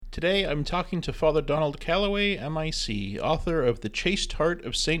Today I'm talking to Father Donald Calloway, MIC, author of The Chaste Heart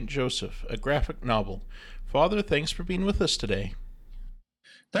of St. Joseph, a graphic novel. Father, thanks for being with us today.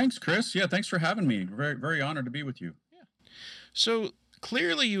 Thanks, Chris. Yeah, thanks for having me. Very, very honored to be with you. So,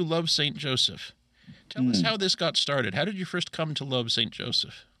 clearly you love St. Joseph. Tell us Mm. how this got started. How did you first come to love St.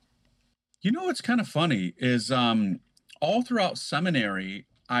 Joseph? You know what's kind of funny is all throughout seminary,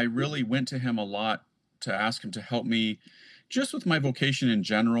 I really went to him a lot to ask him to help me just with my vocation in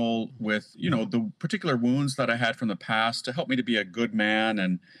general, with the particular wounds that I had from the past, to help me to be a good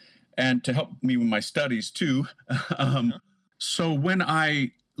man and to help me with my studies too. um, Uh-huh. so when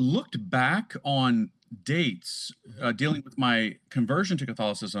I looked back on dates dealing with my conversion to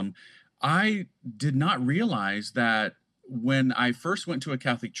Catholicism, I did not realize that when I first went to a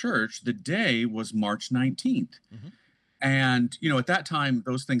Catholic church, the day was March 19th. Mm-hmm. And, at that time,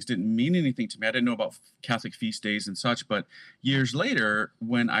 those things didn't mean anything to me. I didn't know about Catholic feast days and such. But years later,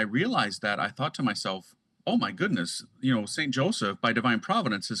 when I realized that, I thought to myself, oh my goodness, St. Joseph by divine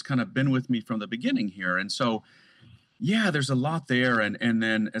providence has kind of been with me from the beginning here. And so, yeah, there's a lot there. And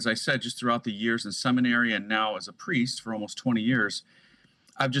then, as I said, just throughout the years in seminary and now as a priest for almost 20 years,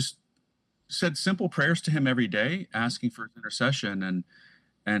 I've just said simple prayers to him every day, asking for his intercession,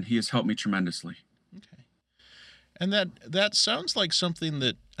 and he has helped me tremendously. Okay. And that sounds like something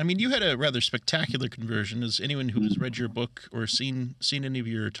that, I mean, you had a rather spectacular conversion, as anyone who has read your book or seen any of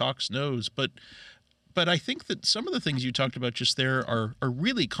your talks knows. But I think that some of the things you talked about just there are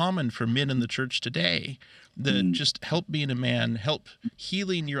really common for men in the church today, that just help being a man, help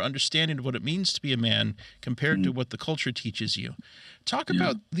healing your understanding of what it means to be a man compared to what the culture teaches you. Talk Yeah.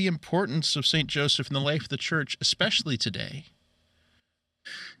 about the importance of St. Joseph in the life of the church, especially today.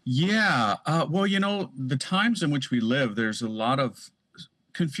 Yeah. Well, the times in which we live, there's a lot of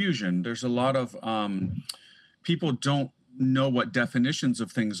confusion. There's a lot of people don't know what definitions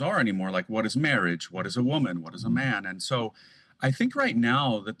of things are anymore. Like, what is marriage? What is a woman? What is a man? And so I think right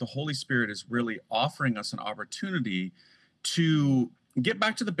now that the Holy Spirit is really offering us an opportunity to get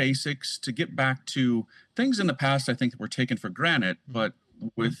back to the basics, to get back to things in the past I think were taken for granted, but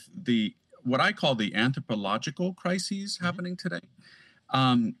with the what I call the anthropological crises happening today.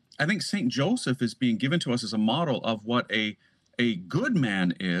 I think Saint Joseph is being given to us as a model of what a good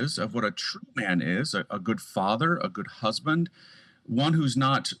man is, of what a true man is, a good father, a good husband, one who's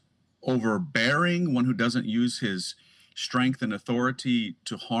not overbearing, one who doesn't use his strength and authority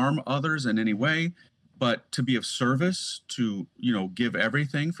to harm others in any way, but to be of service, to give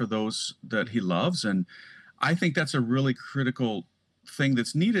everything for those that he loves. And I think that's a really critical thing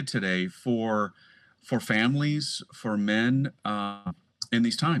that's needed today for families, for men in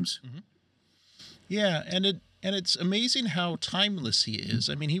these times. Mm-hmm. Yeah, and it's amazing how timeless he is.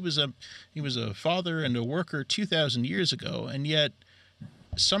 I mean, he was a father and a worker 2,000 years ago, and yet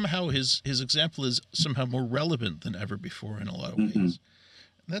somehow his example is somehow more relevant than ever before in a lot of ways.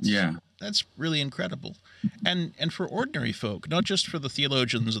 That's Yeah. that's really incredible, and for ordinary folk, not just for the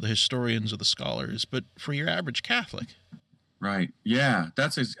theologians or the historians or the scholars, but for your average Catholic. Right. Yeah,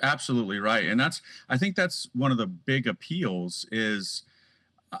 absolutely right. And I think that's one of the big appeals is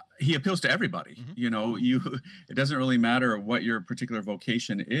he appeals to everybody. Mm-hmm. It doesn't really matter what your particular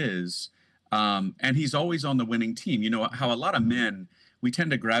vocation is. And he's always on the winning team. You know how a lot of men, we tend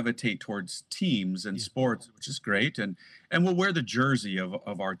to gravitate towards teams and sports, which is great. And we'll wear the jersey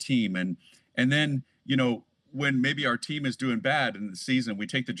of our team. And then, when maybe our team is doing bad in the season, we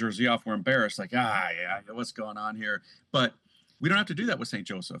take the jersey off, we're embarrassed, like, yeah, what's going on here? But we don't have to do that with St.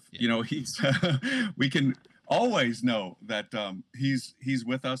 Joseph. Yeah. We can always know that he's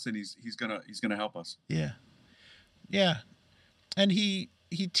with us, and he's gonna help us. Yeah, yeah, and he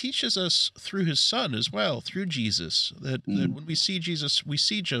teaches us through his son as well, through Jesus, that when we see Jesus, we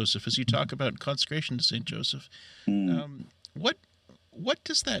see Joseph, as you talk about in consecration to Saint Joseph. What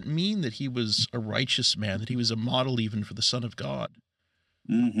does that mean, that he was a righteous man, that he was a model even for the Son of God?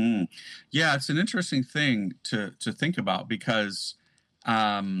 Hmm. Yeah, it's an interesting thing to think about because,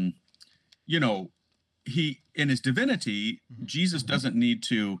 you know, he in his divinity, Jesus doesn't need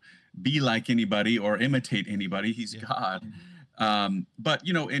to be like anybody or imitate anybody. He's God. But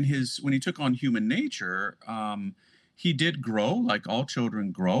in his when he took on human nature, he did grow like all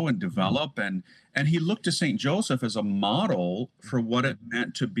children grow and develop, and he looked to Saint Joseph as a model for what it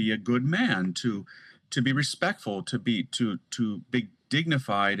meant to be a good man, to be respectful, to be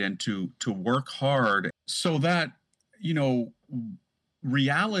dignified, and to work hard. So that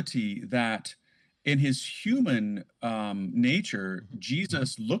reality that in his human nature,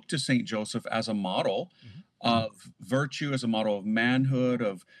 Jesus looked to Saint Joseph as a model of virtue, as a model of manhood,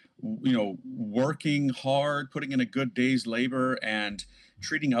 of working hard, putting in a good day's labor,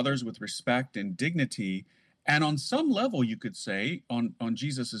 treating others with respect and dignity. And on some level, you could say, on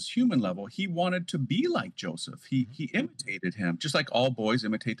Jesus's human level, he wanted to be like Joseph. Mhm. He imitated him, just like all boys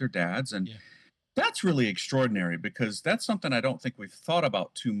imitate their dads. And Yeah. that's really extraordinary because that's something I don't think we've thought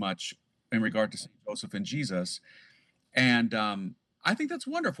about too much in regard to Saint Joseph and Jesus. And I think that's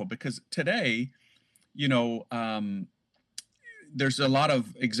wonderful because today, you know, there's a lot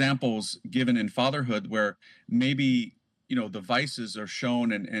of examples given in fatherhood where maybe, the vices are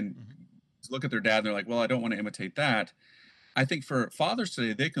shown, and Mhm. look at their dad and they're like, well, I don't want to imitate that. I think for fathers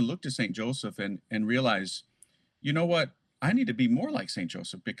today, they can look to Saint Joseph and realize, you know what, I need to be more like Saint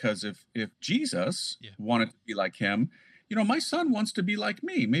Joseph, because if Jesus Yeah. wanted to be like him, my son wants to be like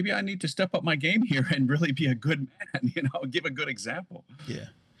me. Maybe I need to step up my game here and really be a good man, give a good example. Yeah.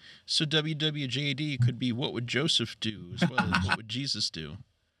 So WWJD could be what would Joseph do as well as what would Jesus do?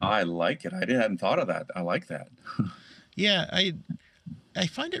 I like it. I hadn't thought of that. I like that. Yeah, I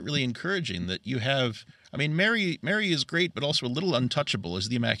find it really encouraging that you have. I mean, Mary is great, but also a little untouchable as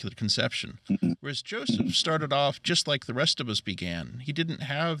the Immaculate Conception. Mhm. Whereas Joseph started off just like the rest of us began. He didn't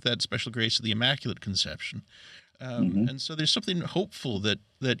have that special grace of the Immaculate Conception. Mhm. And so there's something hopeful that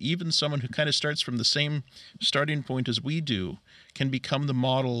even someone who kind of starts from the same starting point as we do can become the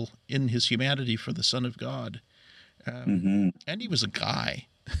model in his humanity for the Son of God. Mhm. And he was a guy.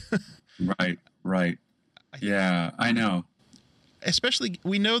 Right. Right. I think, Yeah, I know. especially,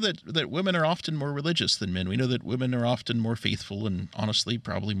 we know that women are often more religious than men. We know that women are often more faithful and honestly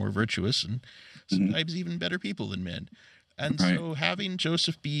probably more virtuous and Mhm. sometimes even better people than men. And Right. so having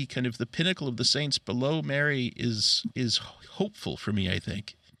Joseph be kind of the pinnacle of the saints below Mary is hopeful for me, I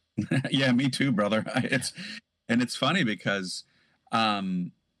think. Yeah, me too, brother. Yeah. It's funny because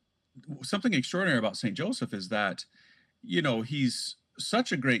um something extraordinary about Saint Joseph is that, he's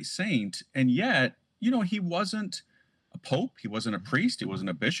such a great saint, and yet, he wasn't a pope, he wasn't a priest, he wasn't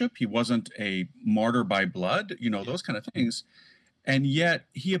a bishop, he wasn't a martyr by blood, Yeah. those kind of things. And yet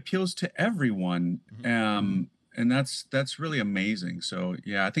he appeals to everyone. Mhm. And that's really amazing. So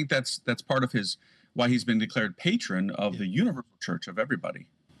yeah, I think that's part of his why he's been declared patron of Yeah. the universal church of everybody.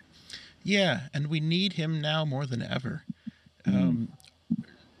 Yeah, and we need him now more than ever. Mm. Um,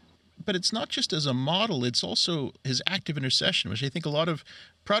 but it's not just as a model, it's also his active intercession, which I think a lot of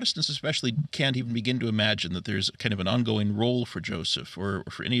Protestants especially can't even begin to imagine that there's kind of an ongoing role for Joseph or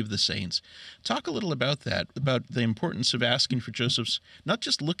for any of the saints. Talk a little about that, about the importance of asking for Joseph's, not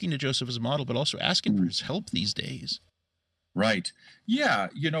just looking to Joseph as a model, but also asking for his help these days. Right. Yeah.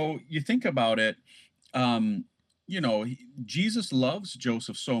 You think about it. Um, Jesus loves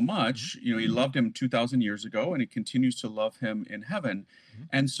Joseph so Mhm. much. He loved him 2,000 years ago, and he continues to love him in heaven. Mhm.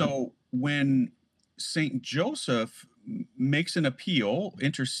 And so when Saint Joseph makes an appeal,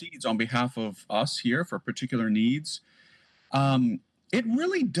 intercedes on behalf of us here for particular needs, um, it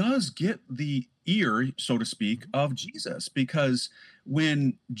really does get the ear, so to speak, Mhm. of Jesus. Because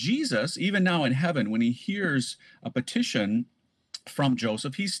when Jesus, even now in heaven, when he hears a petition from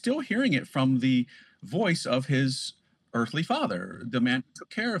Joseph, he's still hearing it from the voice of his earthly father, the man who took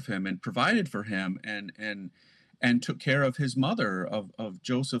care of him and provided for him, and took care of his mother, of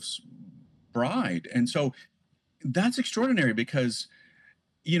Joseph's bride. And so that's extraordinary because,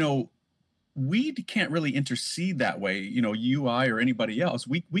 you know, we can't really intercede that way, you, I, or anybody else.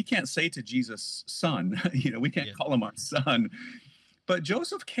 We can't say to Jesus, son, we can't Yeah. call him our son, but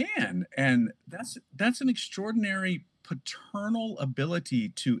Joseph can. And that's an extraordinary paternal ability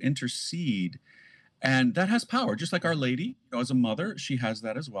to intercede. And that has power, just like Our Lady, as a mother, she has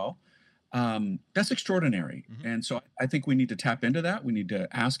that as well. That's extraordinary. Mhm. And so I think we need to tap into that. We need to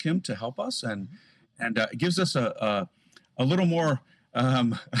ask him to help us, and Mhm. it gives us a little more, I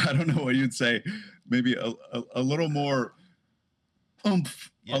don't know what you'd say, maybe a little more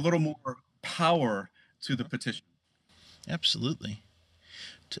oomph, a Yeah. little more power to the Uh-huh. petition. Absolutely.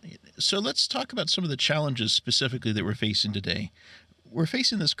 So let's talk about some of the challenges specifically that we're facing today. We're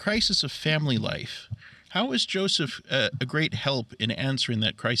facing this crisis of family life. How is Joseph a great help in answering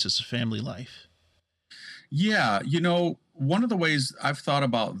that crisis of family life? Yeah, one of the ways I've thought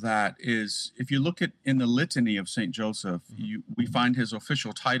about that is if you look at in the litany of Saint Joseph, Mhm. we find his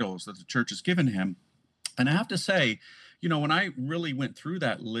official titles that the church has given him. And I have to say, when I really went through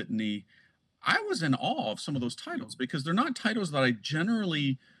that litany, I was in awe of some of those titles because they're not titles that I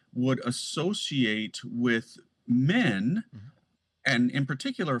generally would associate with men, Mhm. and in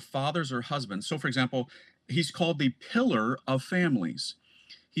particular, fathers or husbands. So, for example, he's called the pillar of families.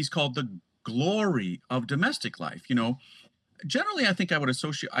 He's called the glory of domestic life. Generally, I think I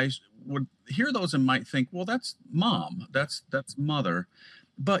would hear those and might think, well, that's mom, that's mother.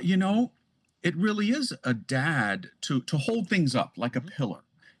 But it really is a dad to hold things up like a Mhm. pillar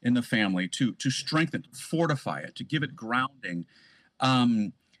in the family, to strengthen, fortify it, to give it grounding,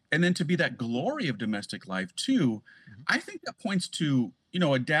 um, and then to be that glory of domestic life too. Mhm. I think that points to,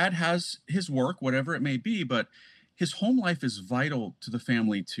 a dad has his work, whatever it may be, but his home life is vital to the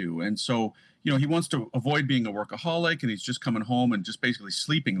family too. And so, he wants to avoid being a workaholic and he's just coming home and just basically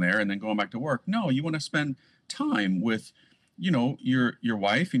sleeping there and then going back to work. No, you want to spend time with, your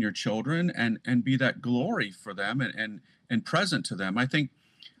wife and your children, and be that glory for them, and present to them. I think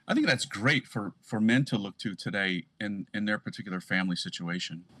that's great for men to look to today in their particular family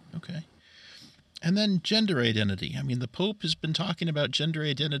situation. Okay. And then gender identity. I mean, the Pope has been talking about gender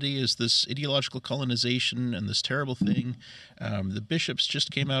identity as this ideological colonization and this terrible thing. The bishops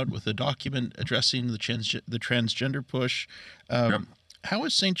just came out with a document addressing the transgender push. Yep. How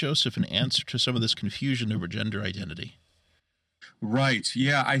is St. Joseph an answer to some of this confusion over gender identity? Right.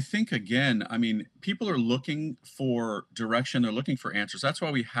 Yeah. I think, again, I mean, people are looking for direction. They're looking for answers. That's why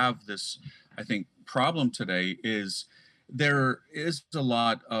we have this, I think, problem today is there is a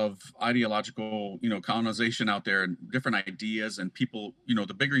lot of ideological, colonization out there and different ideas, and people,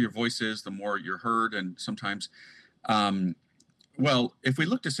 the bigger your voice is, the more you're heard. And sometimes, um, well, if we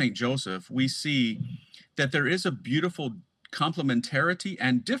look to St. Joseph, we see that there is a beautiful complementarity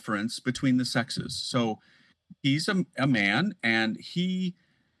and difference between the sexes. So he's a man, and he,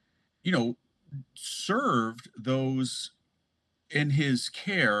 you know, served those in his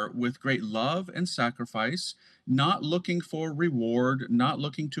care with great love and sacrifice, not looking for reward, not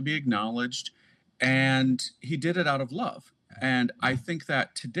looking to be acknowledged. And he did it out of love. And I think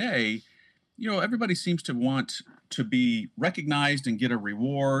that today, everybody seems to want to be recognized and get a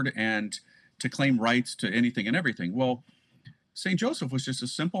reward and to claim rights to anything and everything. Well, St. Joseph was just a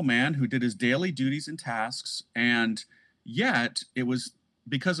simple man who did his daily duties and tasks, and yet it was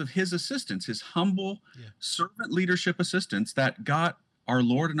because of his assistance, his humble Yeah. servant leadership assistance, that got our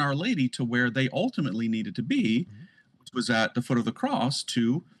Lord and Our Lady to where they ultimately needed to be, Mhm. which was at the foot of the cross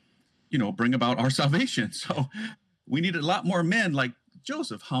to, bring about our salvation. So we needed a lot more men like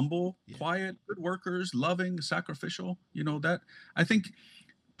Joseph, humble, Yeah. quiet, good workers, loving, sacrificial. That I think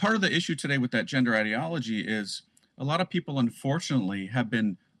part of the issue today with that gender ideology is a lot of people, unfortunately, have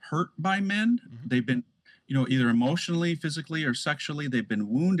been hurt by men. Mhm. They've been, either emotionally, physically, or sexually, they've been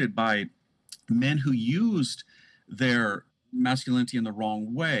wounded by men who used their masculinity in the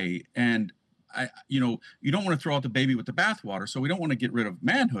wrong way. And you don't want to throw out the baby with the bathwater. So we don't want to get rid of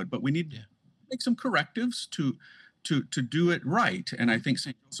manhood, but we need to Yeah. make some correctives to do it right. And I think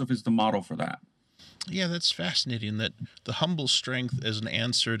St. Joseph is the model for that. Yeah, that's fascinating that the humble strength as an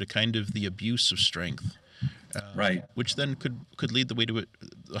answer to kind of the abuse of strength. Right. Which then could lead the way to it.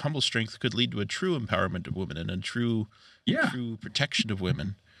 The humble strength could lead to a true empowerment of women and a Yeah. true protection of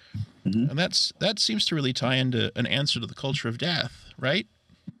women. Hmm. And that seems to really tie into an answer to the culture of death, right?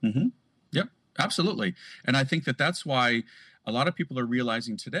 Hmm. Yep, absolutely. And I think that that's why a lot of people are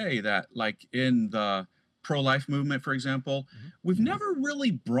realizing today that, like in the pro-life movement, for example, Hmm. we've never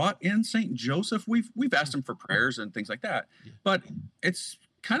really brought in Saint Joseph. We've asked him for prayers and things like that, Yeah. but it's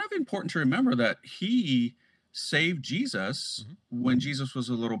kind of important to remember that he saved Jesus Hmm. when Jesus was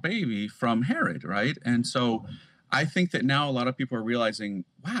a little baby from Herod, right? And so I think that now a lot of people are realizing,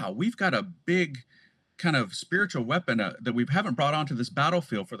 wow, we've got a big kind of spiritual weapon that we haven't brought onto this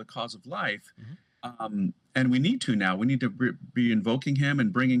battlefield for the cause of life. Hmm. And we need to now. We need to be invoking him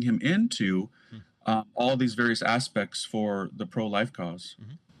and bringing him into all these various aspects for the pro-life cause.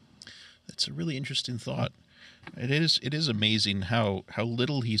 Hmm. That's a really interesting thought. It is amazing how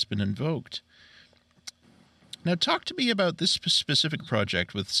little he's been invoked. Now, talk to me about this specific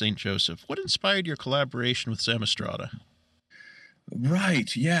project with St. Joseph. What inspired your collaboration with Samastrada?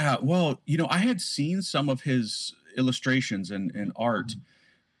 Right. Yeah. Well, I had seen some of his illustrations and art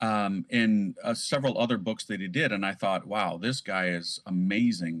in several other books that he did, and I thought, wow, this guy is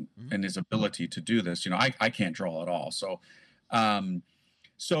amazing Hmm. in his ability to do this. I can't draw at all. Um,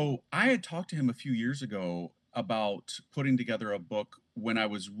 So I had talked to him a few years ago about putting together a book when I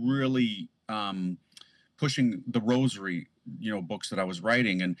was really pushing the rosary, books that I was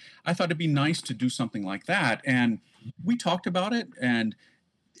writing. And I thought it'd be nice to do something like that. And we talked about it, and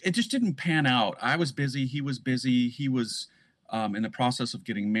it just didn't pan out. I was busy. He was busy. He was in the process of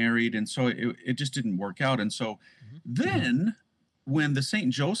getting married. And so it just didn't work out. And so Hmm. then when the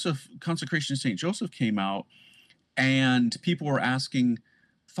St. Joseph consecration of St. Joseph came out, and people were asking,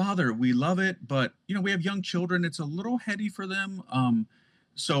 Father, we love it, but we have young children, it's a little heady for them.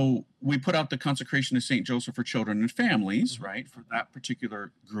 So we put out the consecration of St. Joseph for children and families, Hmm. right, for that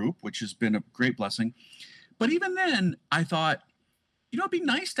particular group, which has been a great blessing. But even then I thought, it'd be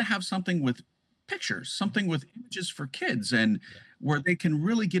nice to have something with pictures, something with images for kids, and Yeah. where they can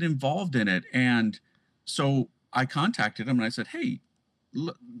really get involved in it. And so I contacted him and I said, "Hey,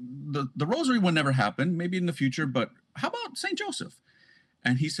 the rosary one never happened, maybe in the future, but how about St. Joseph?"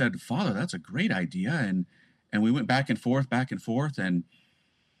 And he said, "Father, that's a great idea." And we went back and forth, and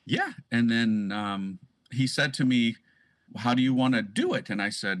yeah. And then he said to me, "How do you want to do it?" And I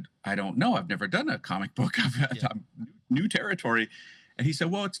said, "I don't know. I've never done a comic book. Yeah. I'm new territory." And he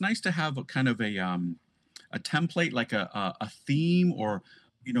said, "Well, it's nice to have a kind of a template, like a theme, or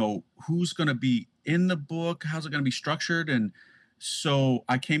who's going to be in the book, how's it going to be structured." And so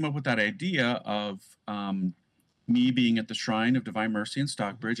I came up with that idea of me being at the Shrine of Divine Mercy in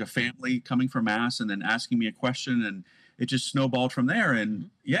Stockbridge, a family coming for mass and then asking me a question, and it just snowballed from there. And Mhm.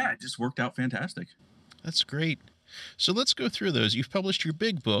 yeah, it just worked out fantastic. That's great. So let's go through those. You've published your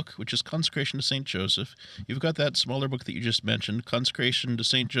big book, which is Consecration to St. Joseph. You've got that smaller book that you just mentioned, Consecration to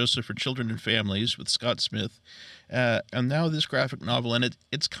St. Joseph for Children and Families with Scott Smith. And now this graphic novel, and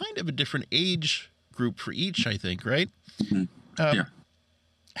it's kind of a different age group for each, I think, right? Mhm. Um, Yeah.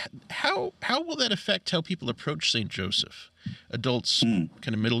 how will that affect how people approach St. Joseph? Adults, Mm.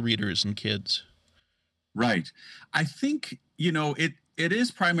 kind of middle readers, and kids. Right. I think, it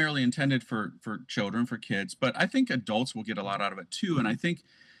is primarily intended for children, for kids, but I think adults will get a lot out of it too. And I think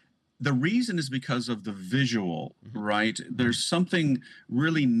the reason is because of the visual, Mhm. right? There's something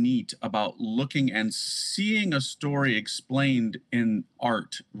really neat about looking and seeing a story explained in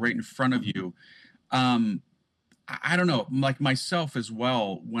art right in front of you. Um, I don't know, like myself as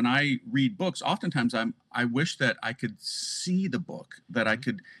well. When I read books, oftentimes I wish that I could see the book, that I Mhm.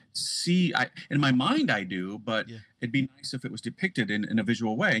 could see. I in my mind I do, but Yeah. it'd be nice if it was depicted in a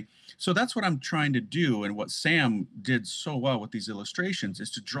visual way. So that's what I'm trying to do, and what Sam did so well with these illustrations is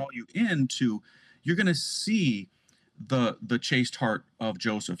to draw you into. You're going to see the chaste heart of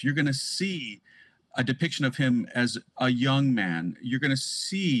Joseph. You're going to see a depiction of him as a young man. You're going to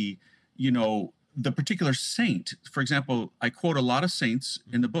see, the particular saint. For example, I quote a lot of saints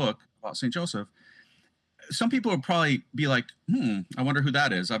in the book about St. Joseph. Some people would probably be like, I wonder who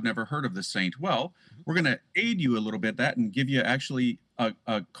that is. I've never heard of this saint. Well, Mhm. we're going to aid you a little bit that and give you actually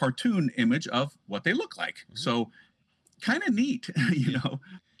a cartoon image of what they look like. Mhm. So kind of neat, you Yeah. know.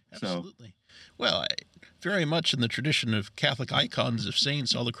 So Absolutely. Well, very much in the tradition of Catholic icons of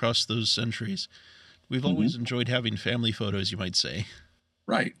saints all across those centuries. We've mhm. always enjoyed having family photos, you might say.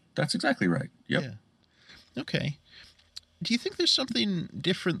 Right. That's exactly right. Yep. Yeah. Okay. Do you think there's something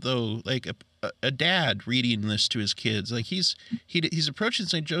different though, like a dad reading this to his kids? Like he's approaching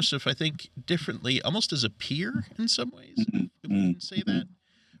St. Joseph, I think, differently, almost as a peer in some ways, Mhm, if we mhm, can say mhm. that.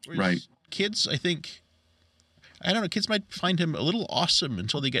 Right. Whereas kids, I think, I don't know, kids might find him a little awesome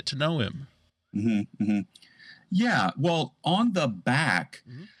until they get to know him. hmm hmm Yeah, well, on the back,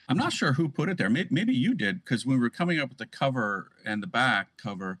 Hmm. I'm not sure who put it there. Maybe you did, because when we were coming up with the cover and the back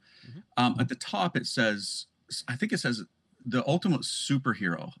cover, Hmm. at the top it says, I think it says, the ultimate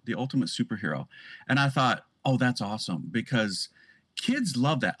superhero, and I thought, oh, that's awesome, because kids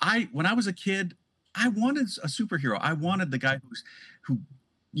love that. When I was a kid, I wanted a superhero. I wanted the guy who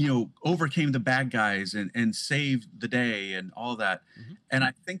overcame the bad guys and saved the day and all that. Hmm. And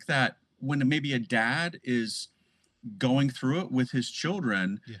I think that when maybe a dad is going through it with his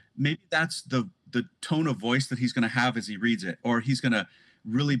children, Yeah. maybe that's the tone of voice that he's going to have as he reads it, or he's going to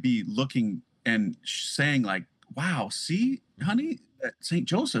really be looking and saying like, "Wow, see, Hmm. honey, that Saint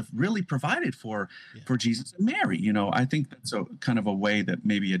Joseph really provided for Yeah. Jesus and Mary." I think that's a kind of a way that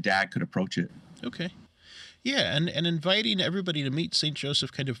maybe a dad could approach it. Okay. Yeah, and inviting everybody to meet St.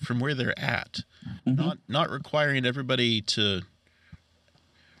 Joseph kind of from where they're at. Hmm Not requiring everybody to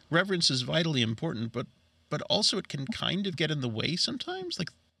reverence is vitally important, but also it can kind of get in the way sometimes.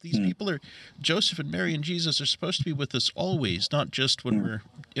 Like these people are Joseph and Mary and Jesus are supposed to be with us always, not just when we're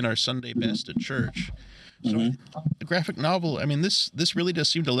in our Sunday best at church. So hmm the graphic novel, I mean, this really does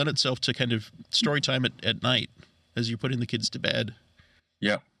seem to lend itself to kind of story time at night as you're putting the kids to bed.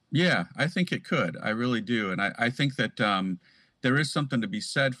 Yeah. Yeah, I think it could. I really do. And I think that there is something to be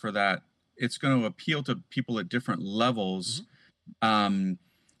said for that. It's going to appeal to people at different levels. Hmm. Um,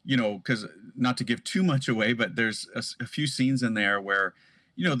 because not to give too much away, but there's a few scenes in there where,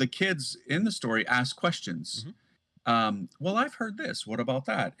 the kids in the story ask questions. Hmm. Well, I've heard this. What about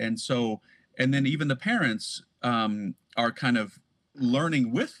that? And then even the parents are kind of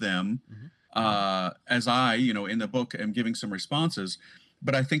learning with them Hmm. as I, in the book am giving some responses.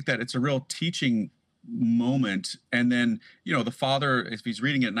 But I think that it's a real teaching moment. And then, the father, if he's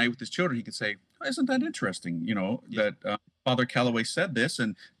reading it at night with his children, he can say, "Oh, isn't that interesting? Yeah. That Father Calloway said this,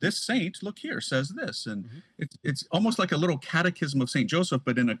 and this saint, look here, says this." And Hmm. it's almost like a little catechism of St. Joseph,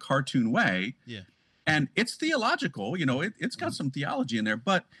 but in a cartoon way. Yeah. And it's theological, it's got Mhm. some theology in there,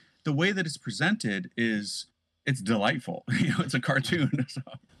 but the way that it's presented it's delightful. It's a cartoon. So,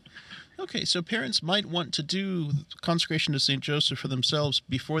 Okay, so parents might want to do consecration to St. Joseph for themselves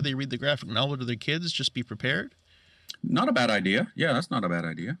before they read the graphic novel to their kids. Just be prepared. not a bad idea. Yeah, that's not a bad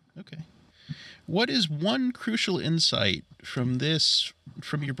idea. Okay. What is one crucial insight from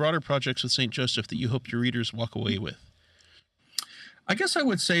your broader projects with St. Joseph that you hope your readers walk away with? I guess I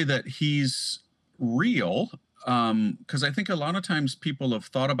would say that he's real, because I think a lot of times people have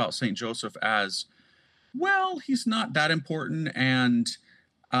thought about St. Joseph as, well, he's not that important, and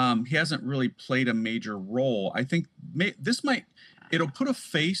he hasn't really played a major role. I think it'll put a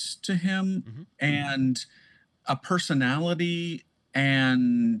face to him Hmm. and a personality,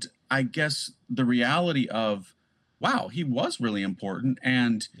 and I guess the reality of, wow, he was really important,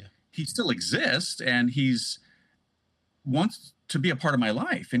 and Yeah. he still exists, and he's wants to be a part of my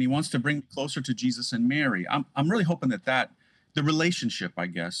life, and he wants to bring me closer to Jesus and Mary. I'm really hoping that the relationship, I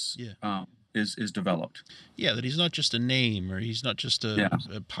guess, Yeah. is developed. Yeah, that he's not just a name or he's not just Yeah,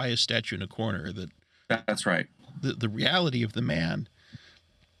 a pious statue in a corner, that that's right. the reality of the man.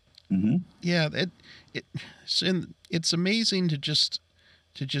 Hmm. Yeah, it's amazing to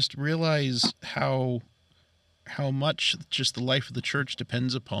just realize how much just the life of the church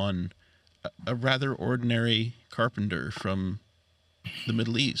depends upon a rather ordinary carpenter from the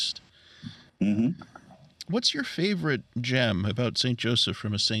Middle East. Hmm. What's your favorite gem about St. Joseph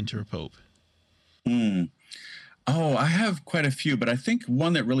from a saint or a pope? Mm. Oh, I have quite a few, but I think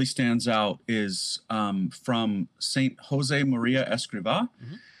one that really stands out is from Saint Jose Maria Escrivá.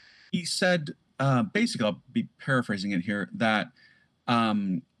 Hmm. He said, basically, I'll be paraphrasing it here, that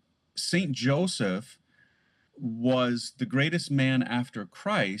um, Saint Joseph was the greatest man after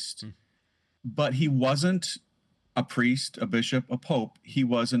Christ, but he wasn't a priest, a bishop, a pope. He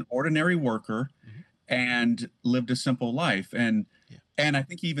was an ordinary worker Hmm. and lived a simple life. And Yeah. and I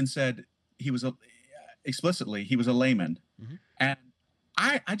think he even said he was explicitly he was a layman. Hmm. And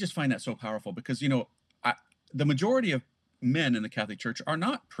I just find that so powerful because the majority of men in the Catholic Church are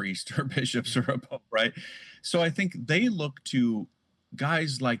not priests or bishops Yeah. or a pope, right? So I think they look to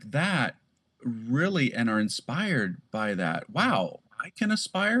guys like that really and are inspired by that. Wow, I can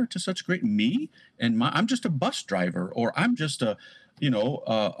aspire to such great me, and I'm just a bus driver, or I'm just a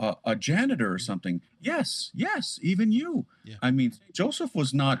janitor or Mhm. something. Yes, yes, even you. Yeah. I mean, Joseph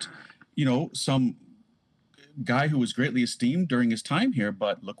was not, some guy who was greatly esteemed during his time here,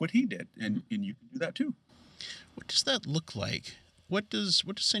 but look what he did, Mhm. and you can do that too. What does that look like? What does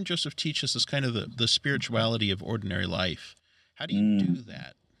Saint Joseph teach us as kind of the spirituality of ordinary life? How do you Mm, do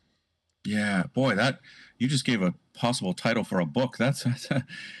that? yeah, boy, that you just gave a possible title for a book. That's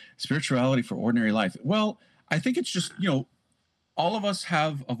spirituality for ordinary life. Well, I think it's just all of us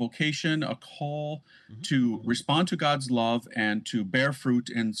have a vocation, a call Hmm. to respond to God's love and to bear fruit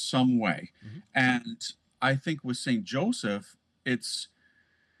in some way. Hmm. And I think with Saint Joseph, it's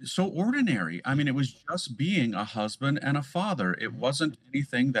so ordinary. I Yeah. mean, it was just being a husband and a father. It Hmm. wasn't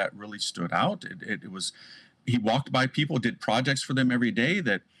anything that really stood out. It was, he walked by people, did projects for them every day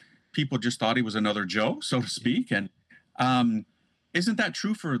that people just thought he was another Joe, so to Yeah. speak. And um, isn't that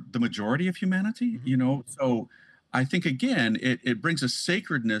true for the majority of humanity? Hmm. So I think, again, it brings a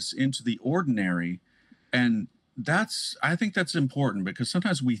sacredness into the ordinary. And I think that's important because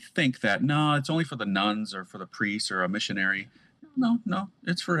sometimes we think that, no, it's only for the nuns or for the priests or a missionary. No, no,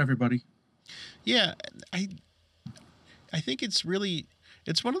 it's for everybody. Yeah, I I think it's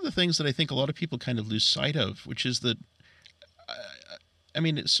one of the things that I think a lot of people kind of lose sight of, which is that I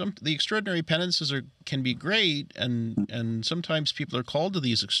mean, the extraordinary penances can be great, and sometimes people are called to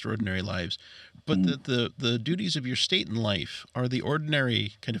these extraordinary lives, but Mm, that the duties of your state in life are the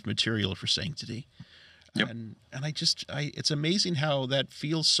ordinary kind of material for sanctity. yep, And it's amazing how that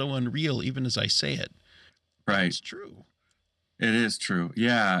feels so unreal, even as I say it. But right. it's true. It is true.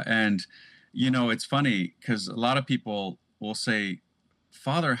 Yeah. And, it's funny because a lot of people will say,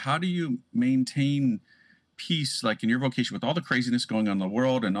 Father, how do you maintain peace, like in your vocation, with all the craziness going on in the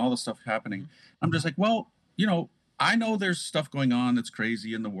world and all the stuff happening? Mhm. I'm just like, well, I know there's stuff going on that's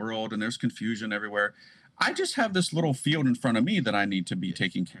crazy in the world and there's confusion everywhere. I just have this little field in front of me that I need to be Yeah.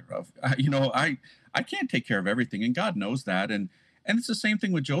 taking care of. I can't take care of everything, and God knows that. And it's the same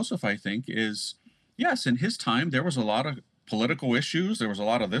thing with Joseph. I think is, yes, in his time there was a lot of political issues. There was a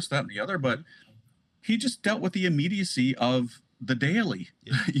lot of this, that, and the other, but Mhm. he just dealt with the immediacy of the daily,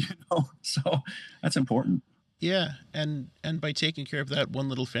 Yeah. so that's important. Yeah, and by taking care of that one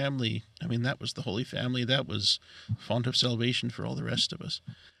little family, I mean, that was the Holy Family. That was font of salvation for all the rest of us.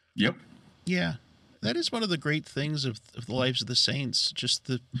 Yep. Yeah, that is one of the great things of the lives of the saints. Just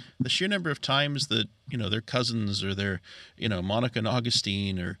the sheer number of times that their cousins or their Monica and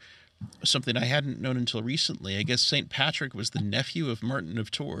Augustine or something I hadn't known until recently. I guess Saint Patrick was the nephew of Martin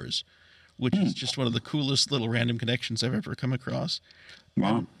of Tours, which is just one of the coolest little random connections I've ever come across.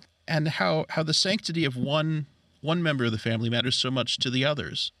 Wow. And how the sanctity of one member of the family matters so much to the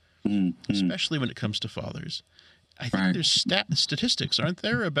others, especially when it comes to fathers. I think Right. there's statistics, aren't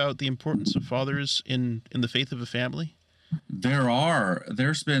there, about the importance of fathers in the faith of a family?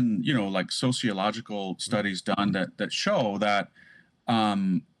 There's been, like sociological studies done that show that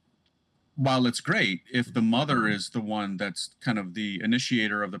um, while it's great if the mother is the one that's kind of the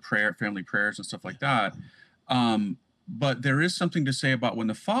initiator of the family prayers and stuff like that, but there is something to say about when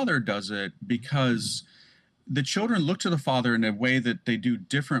the father does it, because the children look to the father in a way that they do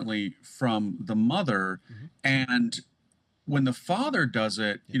differently from the mother. And when the father does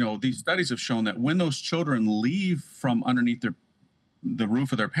it, these studies have shown that when those children leave from underneath the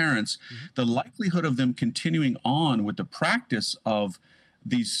roof of their parents, the likelihood of them continuing on with the practice of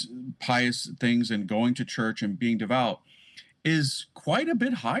these pious things and going to church and being devout is quite a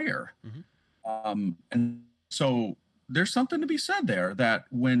bit higher. And so there's something to be said there, that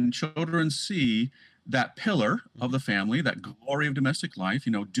when children see that pillar of the family, that glory of domestic life,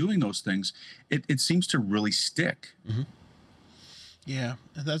 doing those things, it seems to really stick. Yeah,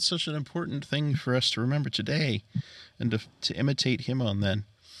 and that's such an important thing for us to remember today and to imitate him on then.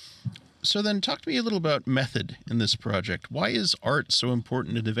 So then talk to me a little about method in this project. Why is art so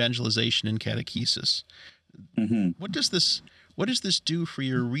important in evangelization and catechesis? What does this do for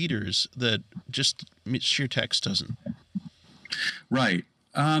your readers that just sheer text doesn't? Right.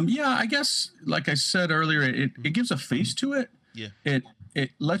 Yeah, I guess, like I said earlier, it gives a face to it. Yeah.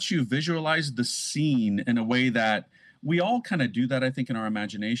 It lets you visualize the scene in a way that we all kind of do that, I think, in our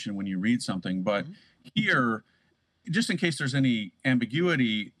imagination when you read something. But here, just in case there's any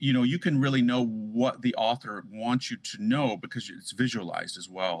ambiguity, you can really know what the author wants you to know because it's visualized as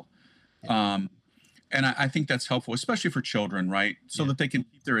well. And I think that's helpful, especially for children, right? So that they can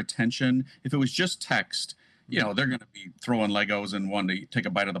keep their attention. If it was just text, they're going to be throwing Legos and wanting to take a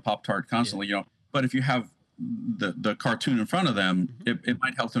bite of the Pop-Tart constantly, But if you have the cartoon in front of them, it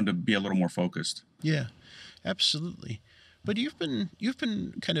might help them to be a little more focused. Yeah, absolutely. But you've been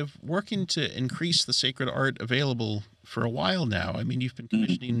kind of working to increase the sacred art available for a while now. I mean, you've been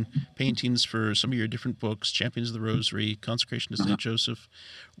commissioning paintings for some of your different books, Champions of the Rosary, Consecration to Saint Joseph.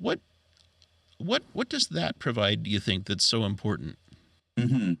 What does that provide, do you think, that's so important?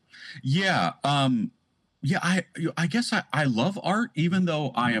 Yeah. I guess I love art, even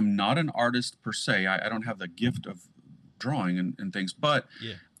though I am not an artist per se. I don't have the gift of drawing and things. But,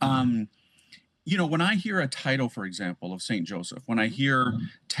 when I hear a title, for example, of Saint Joseph, when I hear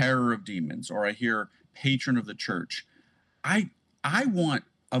Terror of Demons, or I hear Patron of the Church, I want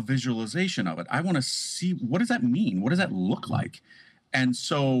a visualization of it. I want to see, what does that mean? What does that look like? And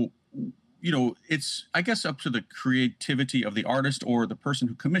so, it's, I guess, up to the creativity of the artist or the person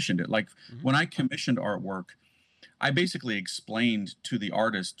who commissioned it. Like when I commissioned artwork, I basically explained to the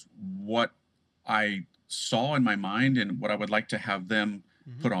artist what I saw in my mind and what I would like to have them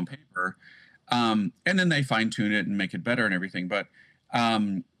put on paper. And then they fine tune it and make it better and everything. But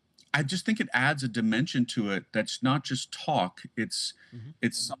I just think it adds a dimension to it that's not just talk. It's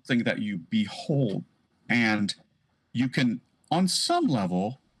something that you behold and you can, on some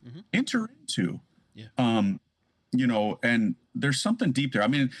level, enter into. And there's something deep there. I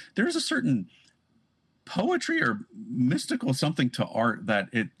mean, there's a certain poetry or mystical something to art that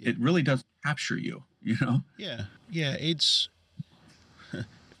it really does capture you. Yeah, it's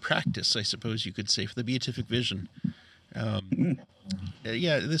practice, I suppose you could say, for the beatific vision.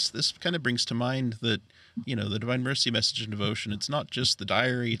 This kind of brings to mind that the Divine Mercy message and devotion, it's not just the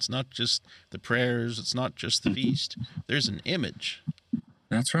diary, it's not just the prayers, it's not just the feast. There's an image.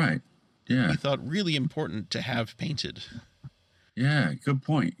 That's right. Yeah. We thought really important to have painted. Yeah, good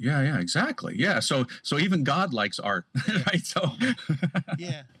point. Yeah, exactly. Yeah, so even God likes art, right? So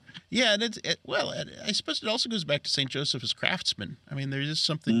yeah, and I suppose it also goes back to Saint Joseph as craftsman. I mean, there is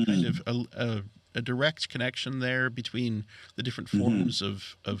something kind of a direct connection there between the different forms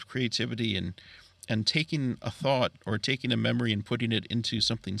of creativity and taking a thought or taking a memory and putting it into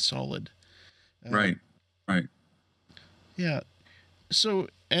something solid. Right. Yeah. So,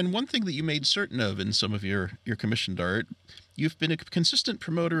 and one thing that you made certain of in some of your commissioned art, you've been a consistent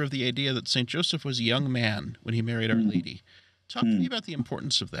promoter of the idea that St. Joseph was a young man when he married Our Lady. Talk to me about the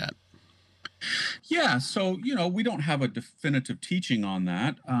importance of that. Yeah, so we don't have a definitive teaching on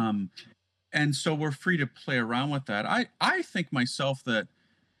that, and so we're free to play around with that. I think myself that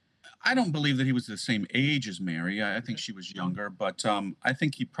I don't believe that he was the same age as Mary. I think she was younger, but I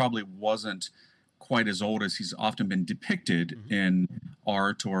think he probably wasn't quite as old as he's often been depicted in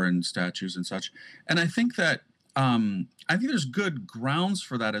art or in statues and such. And I think there's good grounds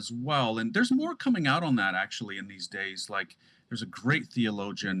for that as well. And there's more coming out on that actually in these days. Like there's a great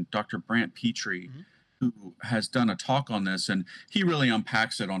theologian, Dr. Brant Petrie, who has done a talk on this, and he really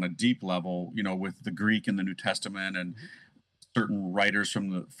unpacks it on a deep level, with the Greek in the New Testament and certain writers from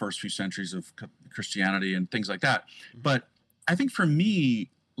the first few centuries of Christianity and things like that. But I think for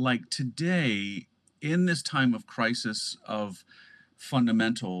me, like today, in this time of crisis of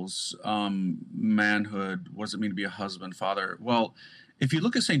fundamentals, manhood, what does it mean to be a husband, father? Well, if you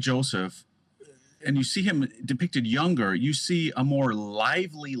look at St. Joseph and you see him depicted younger, you see a more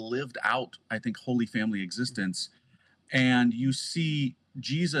lively, lived out, I think, Holy Family existence. And you see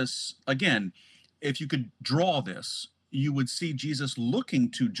Jesus, again, if you could draw this, you would see Jesus looking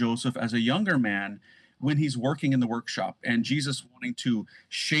to Joseph as a younger man when he's working in the workshop, and Jesus wanting to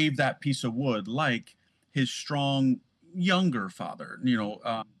shave that piece of wood like his strong younger father.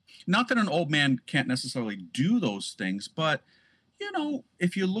 Not that an old man can't necessarily do those things, but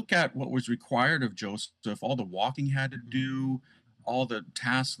if you look at what was required of Joseph, all the walking he had to do, all the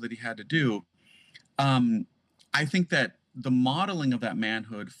tasks that he had to do, I think that the modeling of that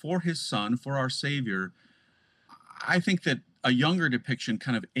manhood for his son, for our Savior, I think that a younger depiction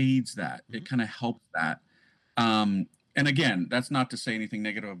kind of aids that. It kind of helps that. And again, that's not to say anything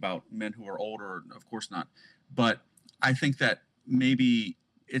negative about men who are older, of course not. But I think that maybe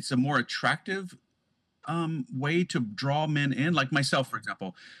it's a more attractive way to draw men in, like myself, for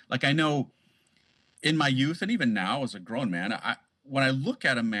example. Like I know in my youth and even now as a grown man, when I look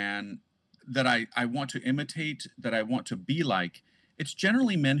at a man that I want to imitate, that I want to be like, it's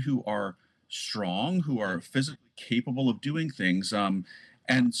generally men who are strong, who are physically capable of doing things.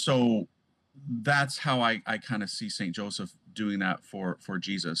 And so that's how I kind of see St. Joseph doing that for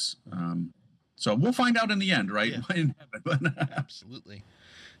Jesus. So we'll find out in the end, right? Yeah. In heaven. Absolutely.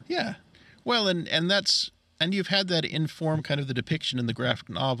 Yeah. Well, and you've had that inform kind of the depiction in the graphic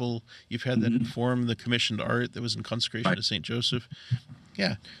novel. You've had that inform the commissioned art that was in Consecration to St. Joseph.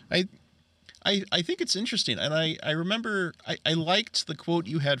 Yeah. I think it's interesting. And I remember I liked the quote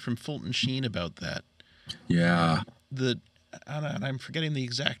you had from Fulton Sheen about that. Yeah. And I'm forgetting the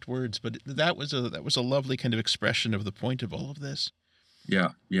exact words, but that was a lovely kind of expression of the point of all of this. Yeah.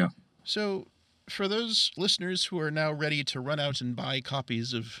 Yeah. So for those listeners who are now ready to run out and buy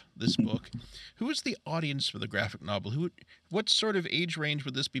copies of this book, who is the audience for the graphic novel? What sort of age range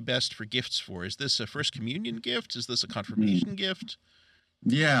would this be best for gifts for? Is this a first communion gift? Is this a confirmation gift?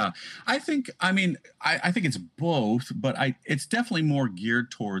 Yeah, I think it's both, but it's definitely more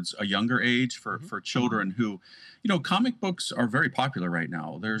geared towards a younger age for children who, comic books are very popular right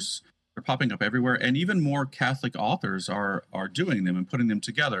now. They're popping up everywhere, and even more Catholic authors are doing them and putting them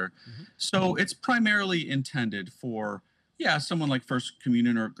together. So it's primarily intended for someone like first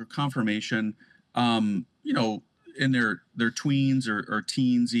communion or confirmation, in their tweens or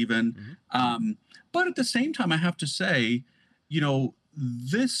teens even. But at the same time, I have to say,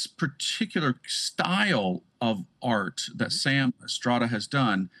 this particular style of art that Sam Estrada has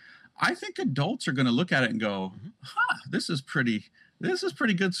done, I think adults are going to look at it and go, this is pretty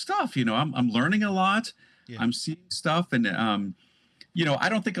good stuff. I'm learning a lot. Yeah. I'm seeing stuff. And, I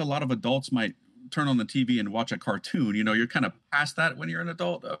don't think a lot of adults might turn on the TV and watch a cartoon. You're kind of past that when you're an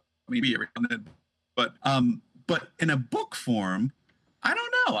adult, maybe every now and then. But in a book form, I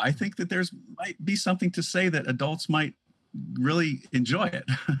don't know. I think that might be something to say that adults might really enjoy it.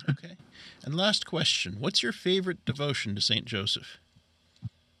 Okay. And last question. What's your favorite devotion to St. Joseph?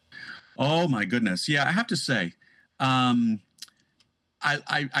 Oh, my goodness. Yeah, I have to say, I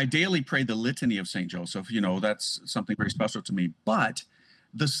daily pray the litany of St. Joseph. That's something very special to me. But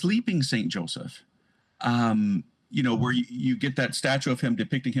the sleeping St. Joseph, where you get that statue of him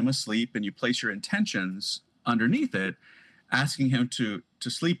depicting him asleep and you place your intentions underneath it, asking him to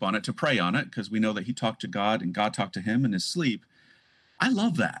sleep on it, to pray on it, because we know that he talked to God and God talked to him in his sleep. I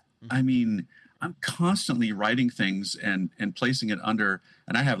love that. I mean, I'm constantly writing things and placing it under,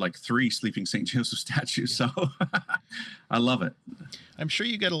 and I have like 3 sleeping St. Joseph statues. So I love it. I'm sure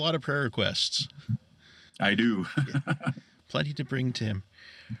you get a lot of prayer requests. I do. Plenty to bring to him.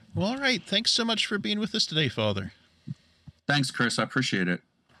 Well, all right. Thanks so much for being with us today, Father. Thanks, Chris. I appreciate it.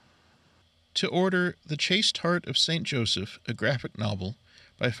 To order The Chaste Heart of St. Joseph, a graphic novel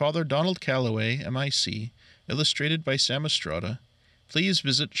by Father Donald Calloway, MIC, illustrated by Sam Estrada. Please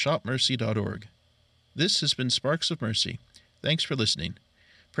visit shopmercy.org. This has been Sparks of Mercy. Thanks for listening.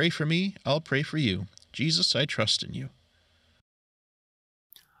 Pray for me, I'll pray for you. Jesus, I trust in you.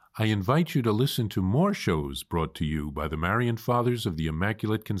 I invite you to listen to more shows brought to you by the Marian Fathers of the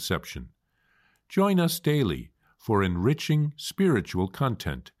Immaculate Conception. Join us daily for enriching spiritual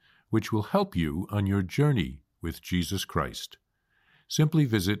content, which will help you on your journey with Jesus Christ. Simply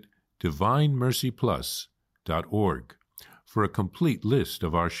visit DivineMercyPlus.org for a complete list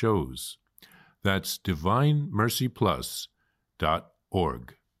of our shows. That's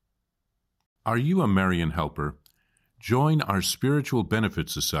DivineMercyPlus.org. Are you a Marian helper? Join our Spiritual Benefit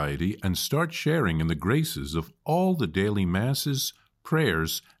Society and start sharing in the graces of all the daily masses,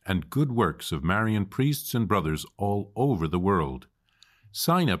 prayers, and good works of Marian priests and brothers all over the world.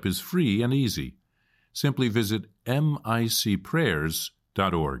 Sign up is free and easy. Simply visit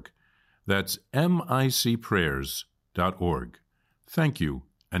micprayers.org. That's micprayers.org. Thank you,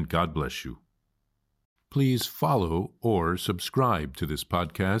 and God bless you. Please follow or subscribe to this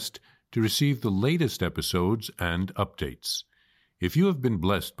podcast to receive the latest episodes and updates. If you have been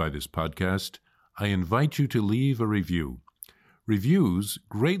blessed by this podcast, I invite you to leave a review. Reviews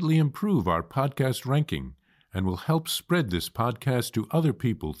greatly improve our podcast ranking and will help spread this podcast to other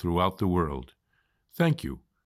people throughout the world. Thank you.